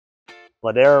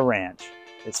Ladera Ranch.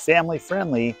 It's family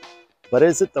friendly, but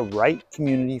is it the right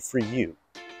community for you?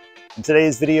 In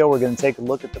today's video, we're going to take a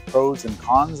look at the pros and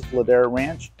cons of Ladera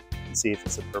Ranch and see if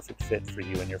it's a perfect fit for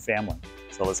you and your family.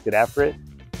 So let's get after it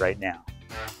right now.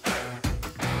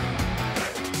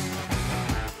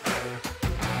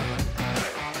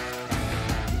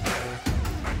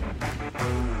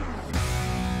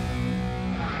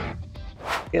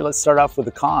 Okay, let's start off with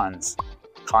the cons.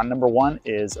 Con number one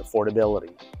is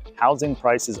affordability. Housing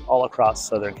prices all across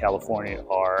Southern California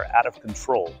are out of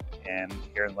control, and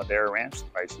here in Ladera Ranch, the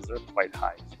prices are quite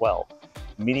high as well.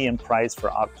 The median price for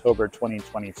October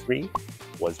 2023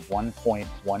 was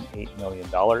 $1.18 million,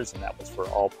 and that was for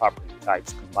all property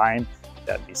types combined.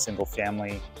 That would be single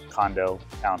family, condo,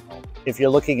 townhome. If you're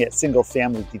looking at single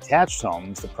family detached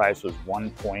homes, the price was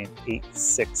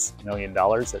 $1.86 million.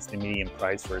 That's the median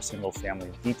price for a single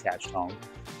family detached home.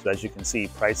 So as you can see,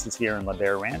 prices here in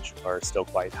Ladera Ranch are still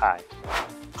quite high.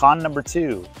 Con number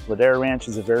two, Ladera Ranch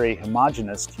is a very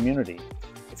homogeneous community.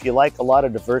 If you like a lot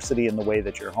of diversity in the way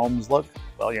that your homes look,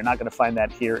 well, you're not going to find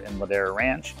that here in Ladera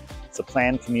Ranch. It's a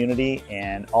planned community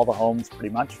and all the homes pretty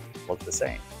much look the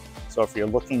same. So if you're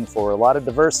looking for a lot of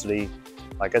diversity,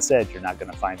 like I said, you're not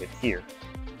going to find it here.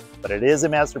 But it is a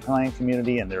master plan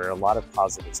community and there are a lot of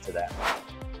positives to that.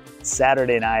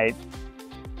 Saturday night,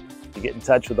 you get in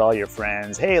touch with all your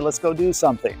friends. Hey, let's go do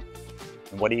something.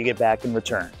 And what do you get back in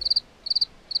return?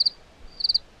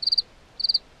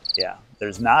 Yeah,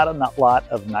 there's not a lot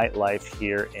of nightlife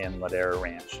here in Ladera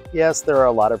Ranch. Yes, there are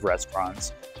a lot of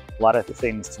restaurants, a lot of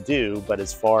things to do, but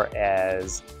as far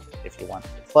as if you want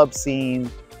the club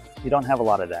scene, you don't have a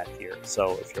lot of that here.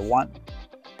 So if you want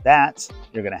that,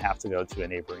 you're going to have to go to a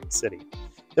neighboring city.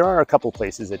 There are a couple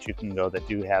places that you can go that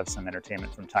do have some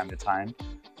entertainment from time to time.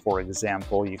 For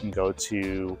example, you can go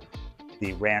to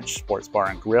the Ranch Sports Bar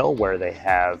and Grill, where they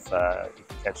have, you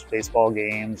can catch baseball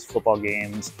games, football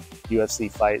games,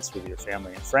 UFC fights with your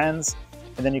family and friends.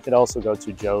 And then you could also go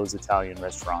to Joe's Italian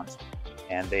Restaurant,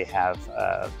 and they have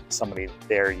somebody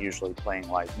there usually playing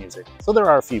live music. So there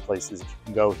are a few places that you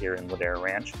can go here in Ladera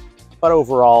Ranch, but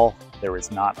overall, there is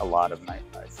not a lot of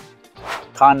nightlife.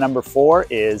 Con number four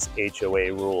is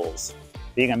HOA rules.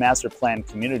 Being a master plan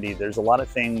community, there's a lot of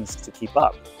things to keep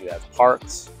up. You have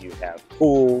parks, you have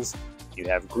pools, you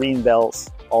have green belts,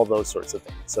 all those sorts of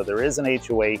things. So there is an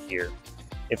HOA here.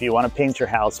 If you want to paint your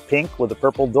house pink with a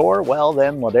purple door, well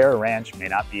then Ladera Ranch may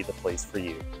not be the place for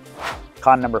you.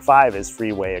 Con number five is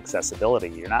freeway accessibility.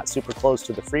 You're not super close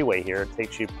to the freeway here. It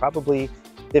takes you probably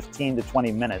 15 to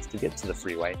 20 minutes to get to the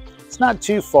freeway. It's not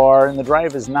too far and the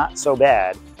drive is not so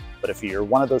bad, but if you're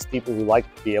one of those people who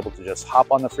like to be able to just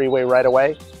hop on the freeway right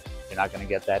away, you're not going to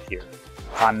get that here.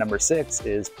 Con number six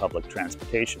is public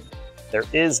transportation. There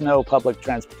is no public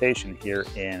transportation here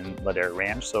in Ladera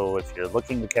Ranch, so if you're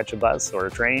looking to catch a bus or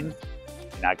a train,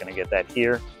 you're not going to get that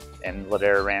here, and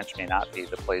Ladera Ranch may not be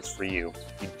the place for you.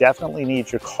 You definitely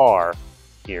need your car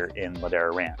here in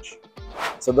Ladera Ranch.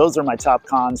 So those are my top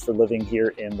cons for living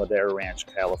here in Ladera Ranch,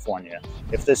 California.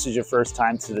 If this is your first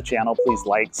time to the channel, please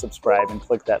like, subscribe, and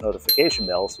click that notification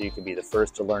bell so you can be the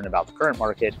first to learn about the current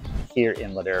market here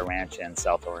in Ladera Ranch and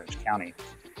South Orange County.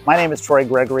 My name is Troy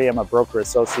Gregory. I'm a broker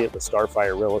associate with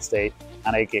Starfire Real Estate,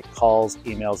 and I get calls,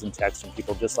 emails, and texts from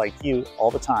people just like you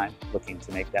all the time looking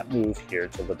to make that move here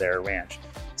to Ladera Ranch.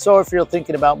 So if you're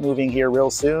thinking about moving here real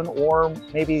soon, or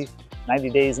maybe 90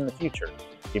 days in the future,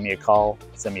 give me a call,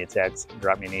 send me a text,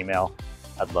 drop me an email.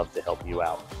 I'd love to help you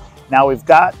out. Now we've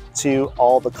got to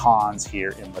all the cons here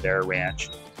in Ladera Ranch.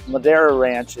 Ladera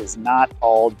Ranch is not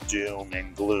all doom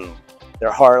and gloom.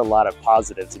 There are a lot of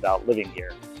positives about living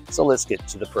here. So let's get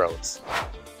to the pros.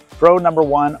 Pro number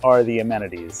one are the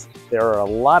amenities. There are a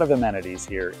lot of amenities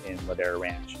here in Ladera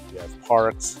Ranch. You have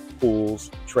parks,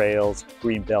 pools, trails,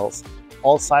 green belts,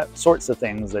 all sorts of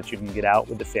things that you can get out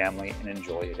with the family and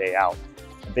enjoy a day out.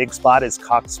 A big spot is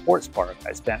Cox Sports Park.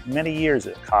 I spent many years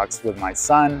at Cox with my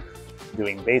son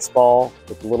doing baseball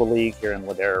with Little League here in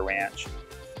Ladera Ranch,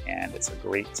 and it's a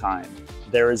great time.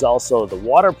 There is also the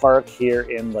water park here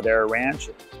in Ladera Ranch.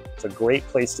 It's a great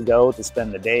place to go to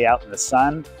spend the day out in the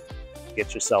sun,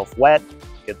 get yourself wet,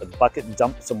 get the bucket and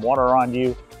dump some water on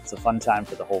you. It's a fun time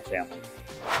for the whole family.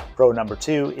 Pro number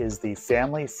two is the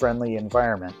family-friendly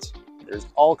environment. There's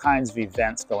all kinds of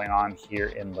events going on here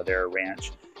in Ladera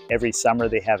Ranch. Every summer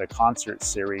they have a concert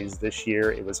series. This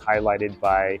year it was highlighted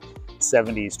by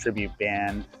 70s tribute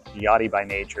band Yachty by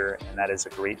Nature, and that is a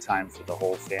great time for the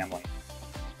whole family.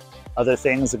 Other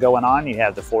things that are going on, you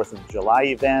have the 4th of July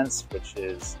events, which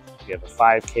is you have a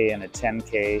 5K and a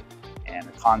 10K and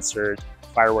a concert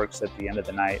fireworks at the end of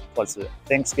the night, plus at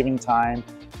Thanksgiving time,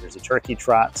 there's a turkey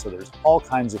trot, so there's all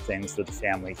kinds of things for the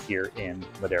family here in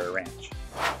Ladera Ranch.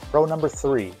 Pro number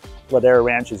 3, Ladera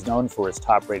Ranch is known for its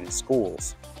top-rated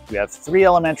schools. We have 3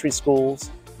 elementary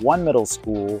schools, 1 middle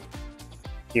school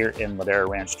here in Ladera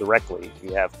Ranch directly.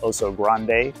 We have Oso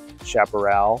Grande,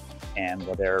 Chaparral, and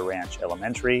Ladera Ranch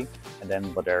Elementary, and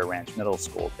then Ladera Ranch Middle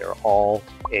School. They're all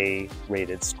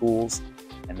A-rated schools,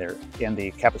 and they're in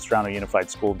the Capistrano Unified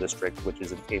School District, which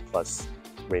is an A+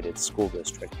 rated school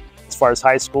district. As far as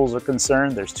high schools are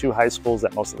concerned, there's 2 high schools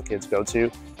that most of the kids go to.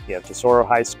 You have Tesoro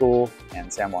High School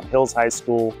and San Juan Hills High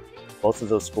School. Both of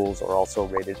those schools are also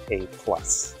rated A+.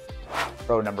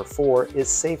 Pro number 4 is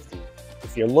safety.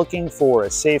 If you're looking for a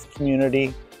safe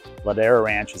community, Ladera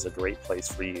Ranch is a great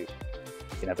place for you. You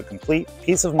can have a complete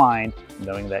peace of mind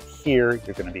knowing that here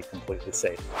you're going to be completely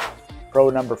safe. Pro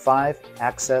number 5,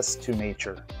 access to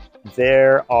nature.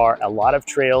 There are a lot of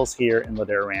trails here in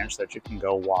Ladera Ranch that you can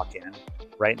go walk in.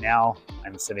 Right now,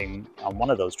 I'm sitting on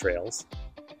one of those trails.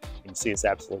 You can see it's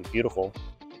absolutely beautiful.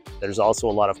 There's also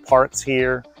a lot of parks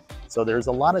here. So there's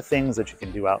a lot of things that you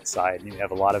can do outside, and you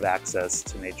have a lot of access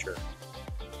to nature.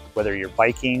 Whether you're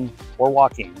biking or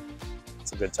walking,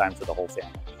 it's a good time for the whole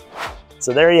family.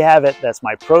 So there you have it. That's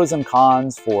my pros and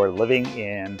cons for living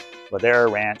in Ladera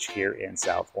Ranch here in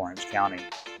South Orange County.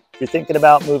 If you're thinking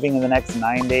about moving in the next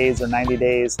 9 days or 90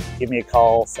 days, give me a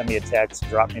call, send me a text,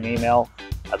 drop me an email.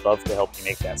 I'd love to help you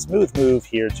make that smooth move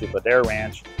here to Ladera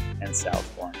Ranch in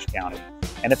South Orange County.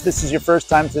 And if this is your first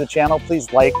time to the channel,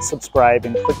 please like, subscribe,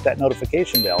 and click that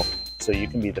notification bell so you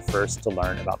can be the first to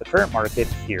learn about the current market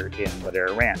here in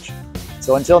Ladera Ranch.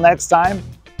 So until next time,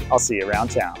 I'll see you around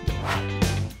town.